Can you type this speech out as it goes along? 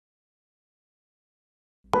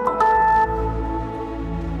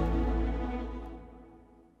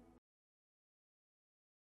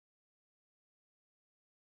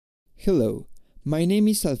Hello, my name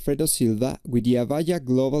is Alfredo Silva with the Avaya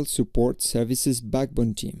Global Support Services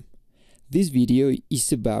Backbone team. This video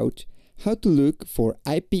is about how to look for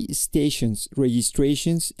IP stations,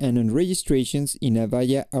 registrations, and unregistrations in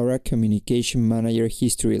Avaya Aura Communication Manager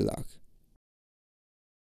history log.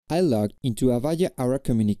 I logged into Avaya Aura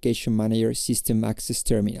Communication Manager System Access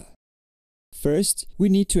Terminal. First, we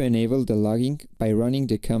need to enable the logging by running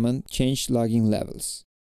the command change logging levels.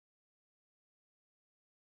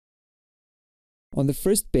 On the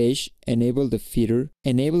first page, enable the feature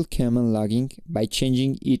Enable Command Logging by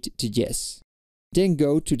changing it to Yes. Then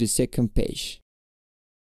go to the second page.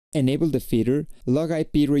 Enable the feature Log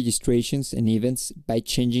IP Registrations and Events by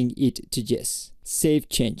changing it to Yes. Save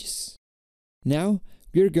changes. Now,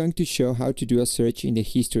 we are going to show how to do a search in the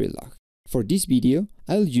history log. For this video,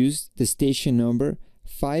 I'll use the station number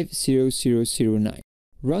 50009.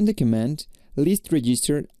 Run the command list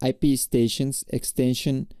registered IP stations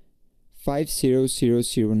extension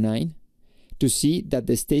 50009 to see that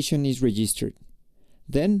the station is registered.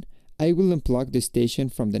 Then I will unplug the station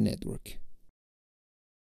from the network.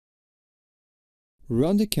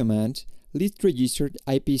 Run the command list registered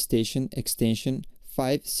IP station extension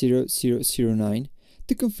 50009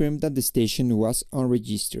 to confirm that the station was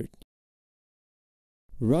unregistered.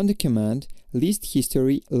 Run the command list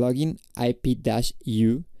history login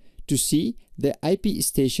IP-U to see the IP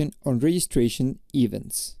station unregistration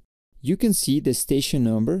events. You can see the station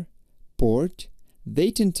number, port,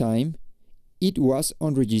 date and time it was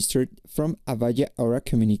unregistered from Avaya Aura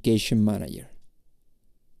Communication Manager.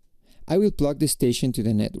 I will plug the station to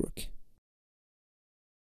the network.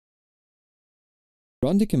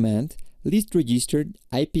 Run the command list registered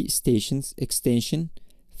IP stations extension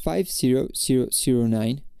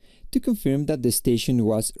 50009 to confirm that the station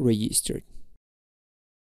was registered.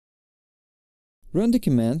 Run the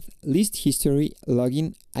command list history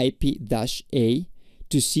login IP-A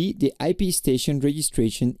to see the IP station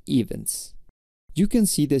registration events. You can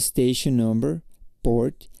see the station number,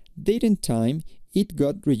 port, date and time it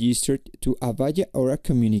got registered to Avaya Aura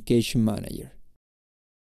Communication Manager.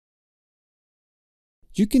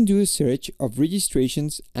 You can do a search of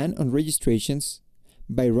registrations and unregistrations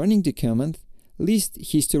by running the command list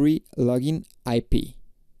history login IP.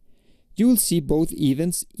 You will see both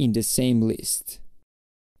events in the same list.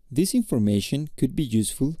 This information could be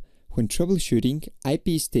useful when troubleshooting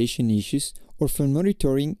IP station issues or for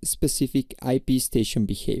monitoring specific IP station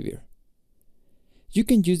behavior. You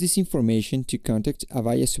can use this information to contact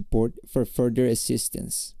Avaya support for further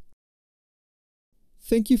assistance.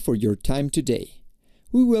 Thank you for your time today.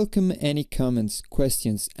 We welcome any comments,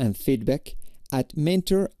 questions, and feedback at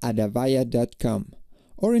mentor@avaya.com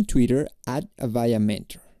or on Twitter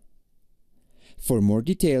 @AvayaMentor. For more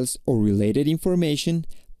details or related information,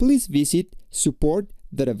 please visit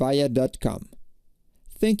support.avaya.com.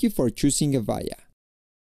 Thank you for choosing Avaya.